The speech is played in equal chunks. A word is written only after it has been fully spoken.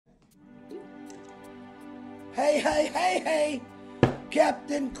Hey.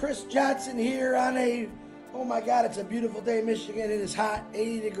 Captain Chris Johnson here on oh my God, it's a beautiful day in Michigan. It is hot,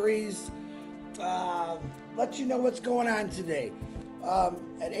 80 degrees. Let you know what's going on today.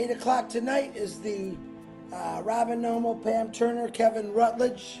 At 8 o'clock tonight is the Robin Noble, Pam Turner, Kevin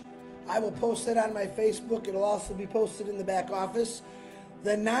Rutledge. I will post it on my Facebook. It'll also be posted in the back office.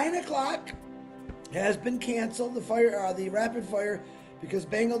 The 9 o'clock has been canceled, the rapid fire, because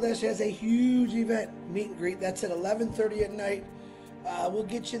Bangladesh has a huge event, meet and greet. That's at 11:30 at night. We'll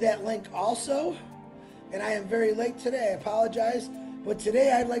get you that link also. And I am very late today, I apologize. But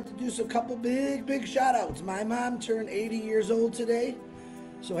today I'd like to do a couple big shout outs. My mom turned 80 years old today,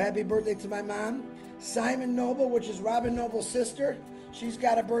 so happy birthday to my mom. Simon Noble, which is Robin Noble's sister, she's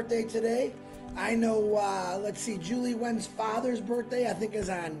got a birthday today. I know, Julie Wen's father's birthday, I think, is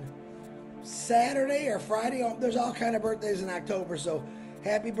on Saturday or Friday. There's all kind of birthdays in October, so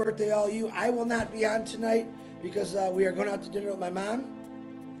happy birthday all you. I will not be on tonight because we are going out to dinner with my mom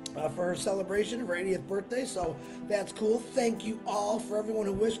for her celebration of her 80th birthday, so that's cool. Thank you all for everyone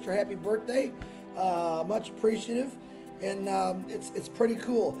who wished her happy birthday. Much appreciative, and it's pretty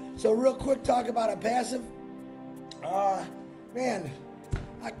cool. So real quick, talk about Onpassive. Man,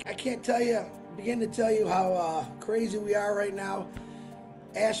 I can't begin to tell you how crazy we are right now.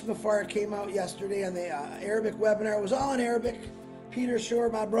 Ash Mafar came out yesterday on the Arabic webinar. It was all in Arabic. Peter Shore,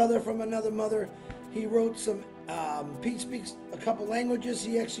 my brother from another mother, he wrote some, Pete speaks a couple languages.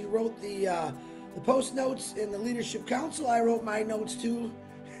 He actually wrote the post notes in the Leadership Council. I wrote my notes too.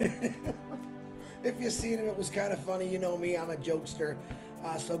 If you've seen it, it was kind of funny. You know me, I'm a jokester.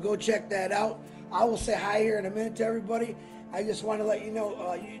 So go check that out. I will say hi here in a minute to everybody. I just want to let you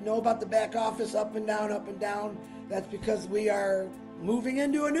know about the back office, up and down, up and down. That's because we are moving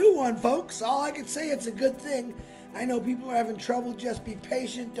into a new one, folks. All I can say, it's a good thing. I know people are having trouble. Just be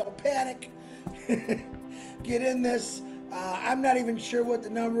patient. Don't panic. Get in this. I'm not even sure what the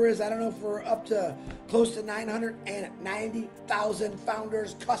number is. I don't know if we're up to close to 990,000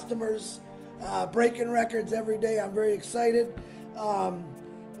 founders, customers, breaking records every day. I'm very excited.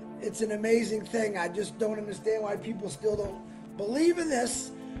 It's an amazing thing. I just don't understand why people still don't believe in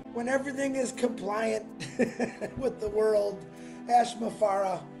this when everything is compliant with the world. Ash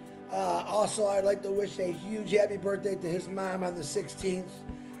Mafara. Also, I'd like to wish a huge happy birthday to his mom on the 16th.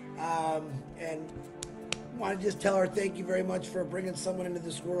 And want to just tell her thank you very much for bringing someone into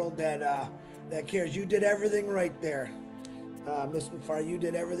this world that cares. You did everything right there. Miss Mafara, you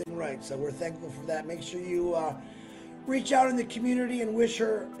did everything right. So we're thankful for that. Make sure you reach out in the community and wish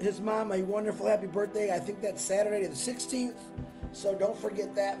his mom a wonderful happy birthday. I think that's Saturday the 16th. So don't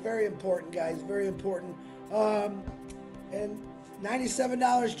forget that. Very important, guys. Very important. And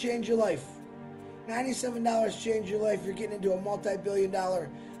 $97 change your life. $97 change your life. You're getting into a multi-billion-dollar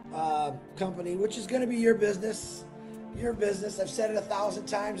company, which is going to be your business. Your business. I've said it 1,000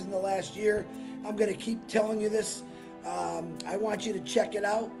 times in the last year. I'm going to keep telling you this. I want you to check it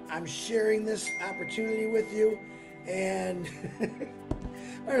out. I'm sharing this opportunity with you. And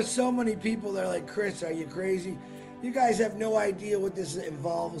there's so many people that are like, Chris, are you crazy? You guys have no idea what this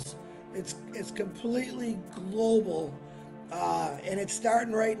involves. It's completely global, and it's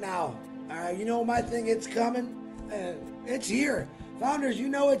starting right now. You know my thing, it's coming. It's here. Founders, you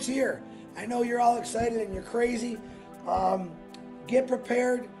know it's here. I know you're all excited and you're crazy. Get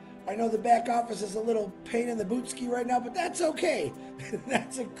prepared. I know the back office is a little pain in the bootski right now, but that's okay.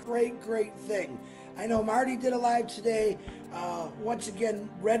 That's a great thing. I know Marty did a live today. Once again,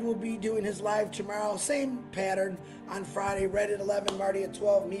 Red will be doing his live tomorrow. Same pattern on Friday. Red at 11, Marty at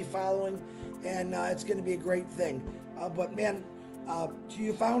 12, me following. And it's going to be a great thing. But man, to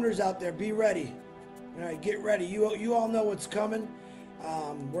you founders out there, be ready. All right, get ready. You all know what's coming.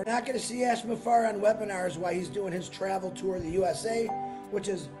 We're not going to see Ash Mafar on webinars while he's doing his travel tour of the USA, which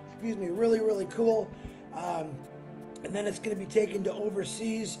is, really cool. And then it's going to be taken to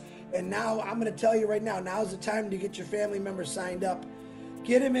overseas. And now I'm going to tell you right now, now's the time to get your family members signed up.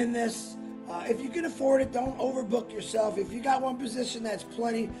 Get them in this. If you can afford it, don't overbook yourself. If you got one position, that's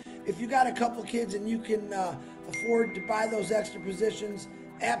plenty. If you got a couple kids and you can afford to buy those extra positions,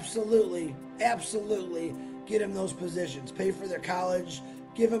 absolutely get them those positions. Pay for their college.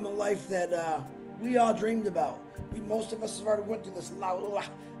 Give them a life that we all dreamed about. Most of us have already went through this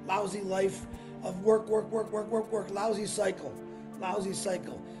lousy life of work, lousy cycle.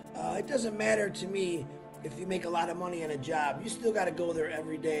 It doesn't matter to me if you make a lot of money in a job. You still got to go there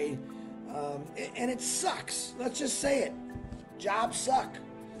every day. And it sucks. Let's just say it. Jobs suck.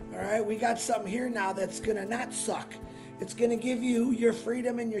 All right, we got something here now that's going to not suck. It's going to give you your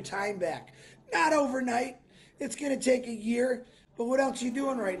freedom and your time back. Not overnight. It's going to take a year. But what else are you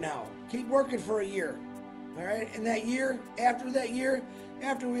doing right now? Keep working for a year. All right, and that year, after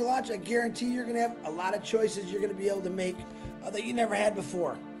we launch, I guarantee you're going to have a lot of choices you're going to be able to make that you never had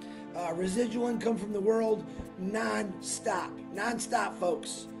before. Residual income from the world, non-stop,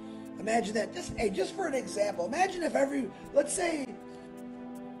 folks. Imagine that. Just for an example, imagine if let's say,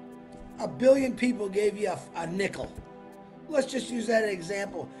 1 billion people gave you a nickel. Let's just use that as an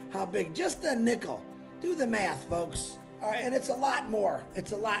example. How big? Just a nickel. Do the math, folks. All right, and it's a lot more.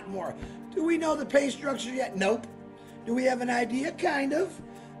 It's a lot more. Do we know the pay structure yet? Nope. Do we have an idea? Kind of.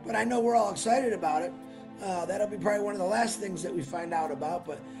 But I know we're all excited about it. That'll be probably one of the last things that we find out about.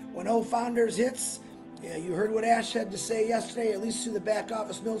 But when O Founders hits, yeah, you heard what Ash had to say yesterday, at least through the back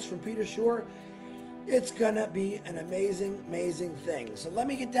office notes from Peter Shore. It's going to be an amazing, amazing thing. So let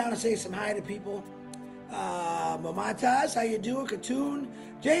me get down and say some hi to people. Mamataz, how you doing? Katoon,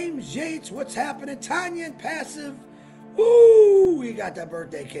 James Yates, what's happening? Tanya and Passive. Woo! We got that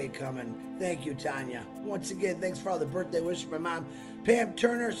birthday cake coming. Thank you, Tanya. Once again, thanks for all the birthday wishes for my mom. Pam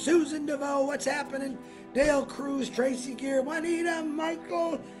Turner, Susan DeVoe, what's happening? Dale Cruz, Tracy Gear, Juanita,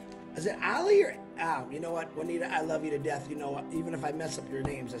 Michael. Is it Ali or... Oh, you know what, Juanita, I love you to death. You know what, even if I mess up your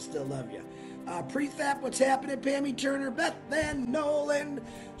names, I still love you. Prefab, what's happening? Pammy Turner, Beth Van Nolan.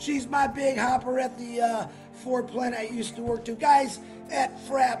 She's my big hopper at the Ford plant I used to work to. Guys, at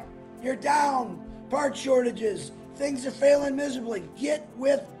FRAP, you're down. Part shortages. Things are failing miserably. Get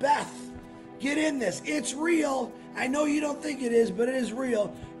with Beth. Get in this. It's real. I know you don't think it is, but it is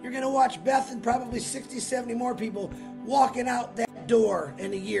real. You're going to watch Beth and probably 60, 70 more people walking out that door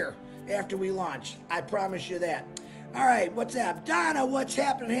in a year after we launch. I promise you that. All right, what's up? Donna, what's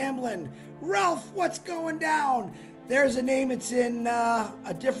happening, Hamlin? Ralph, what's going down? There's a name. It's in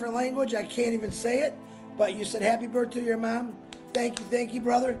a different language. I can't even say it, but you said happy birthday to your mom. Thank you,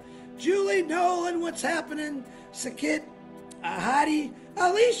 brother. Julie Nolan, what's happening? Sakit, Hadi,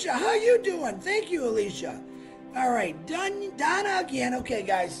 Alicia, how you doing? Thank you, Alicia. All right, Donna again. Okay,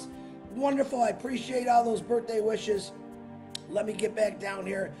 guys, wonderful. I appreciate all those birthday wishes. Let me get back down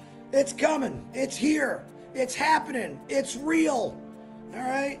here. It's coming. It's here. It's happening. It's real. All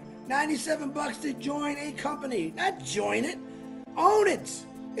right, $97 to join a company. Not join it, own it.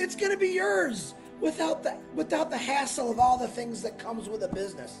 It's gonna be yours without the hassle of all the things that comes with a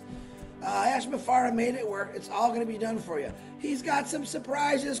business. Ash Mafara made it work. It's all going to be done for you. He's got some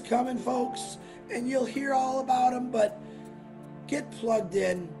surprises coming, folks, and you'll hear all about them, but get plugged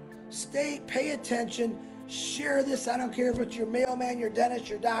in. Pay attention. Share this. I don't care if it's your mailman, your dentist,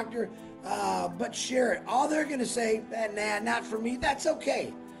 your doctor, but share it. All they're going to say, nah, not for me, that's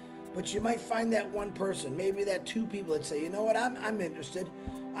okay. But you might find that one person, maybe that 2 people that say, you know what, I'm interested.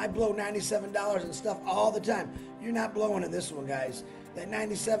 I blow $97 and stuff all the time. You're not blowing in this one, guys. That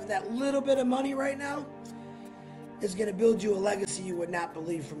 97, that little bit of money right now is going to build you a legacy you would not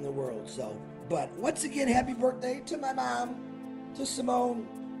believe from the world. So, but once again, happy birthday to my mom, to Simone,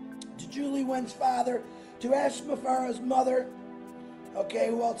 to Julie Wen's father, to Ash Mafara's mother. Okay,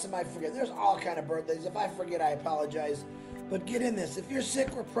 who else am I forgetting? There's all kind of birthdays. If I forget, I apologize. But get in this. If you're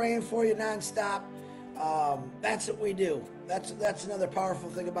sick, we're praying for you nonstop. That's what we do. That's another powerful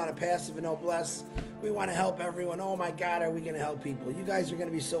thing about Onpassive and Bless. We want to help everyone. Oh my God, are we going to help people? You guys are going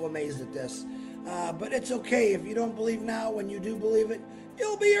to be so amazed at this. But it's okay if you don't believe now. When you do believe it,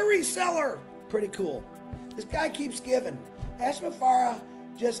 you'll be a reseller. Pretty cool. This guy keeps giving. Ash Mafara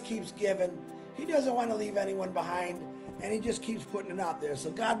just keeps giving. He doesn't want to leave anyone behind, and he just keeps putting it out there. So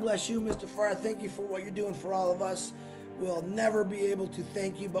God bless you, Mr. Farah. Thank you for what you're doing for all of us. We'll never be able to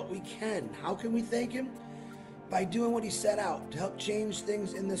thank you, but we can. How can we thank him? By doing what he set out, to help change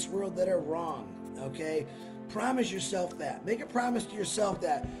things in this world that are wrong, okay? Promise yourself that. Make a promise to yourself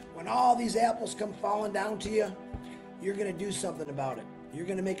that when all these apples come falling down to you, you're going to do something about it. You're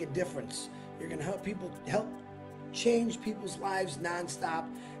going to make a difference. You're going to help change people's lives nonstop.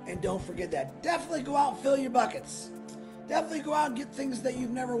 And don't forget that. Definitely go out and fill your buckets. Definitely go out and get things that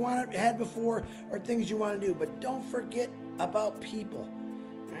you've never had before or things you want to do. But don't forget about people.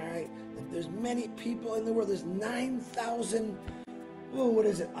 All right? There's many people in the world. There's 9,000,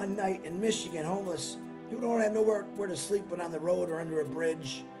 a night in Michigan, homeless, who don't have nowhere to sleep but on the road or under a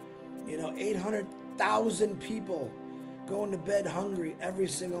bridge. 800,000 people going to bed hungry every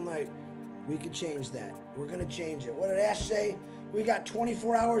single night. We could change that. We're going to change it. What did Ash say? We got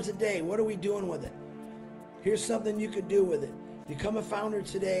 24 hours a day. What are we doing with it? Here's something you could do with it. Become a founder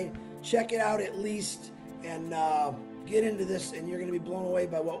today. Check it out at least and get into this, and you're going to be blown away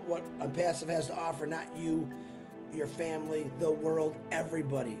by what Onpassive has to offer. Not you, your family, the world,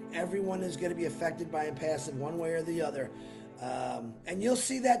 everybody. Everyone is going to be affected by Onpassive one way or the other. And you'll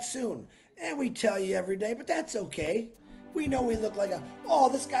see that soon. And we tell you every day, but that's okay. We know we look like oh,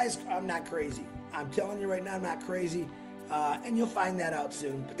 this guy's, I'm not crazy. I'm telling you right now, I'm not crazy. And you'll find that out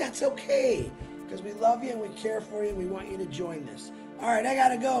soon. But that's okay, because we love you and we care for you and we want you to join this. All right, I got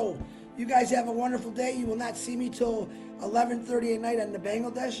to go. You guys have a wonderful day. You will not see me till 11:30 at night on the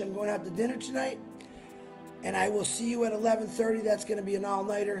Bangladesh. I'm going out to dinner tonight. And I will see you at 11:30. That's going to be an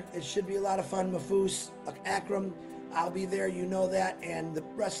all-nighter. It should be a lot of fun. Mahfouz, Akram, I'll be there. You know that. And the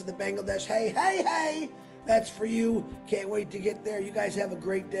rest of the Bangladesh, hey, that's for you. Can't wait to get there. You guys have a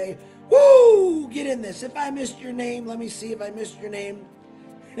great day. Woo! Get in this. If I missed your name, let me see if I missed your name.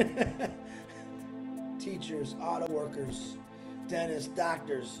 Teachers, auto workers, dentists,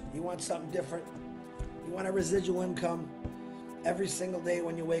 doctors. You want something different? You want a residual income every single day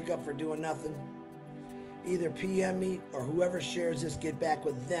when you wake up for doing nothing? Either PM me or whoever shares this, get back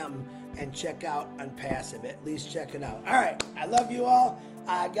with them and check out Onpassive. At least check it out. All right. I love you all.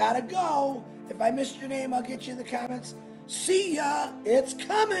 I gotta go. If I missed your name, I'll get you in the comments. See ya. It's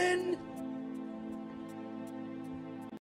coming.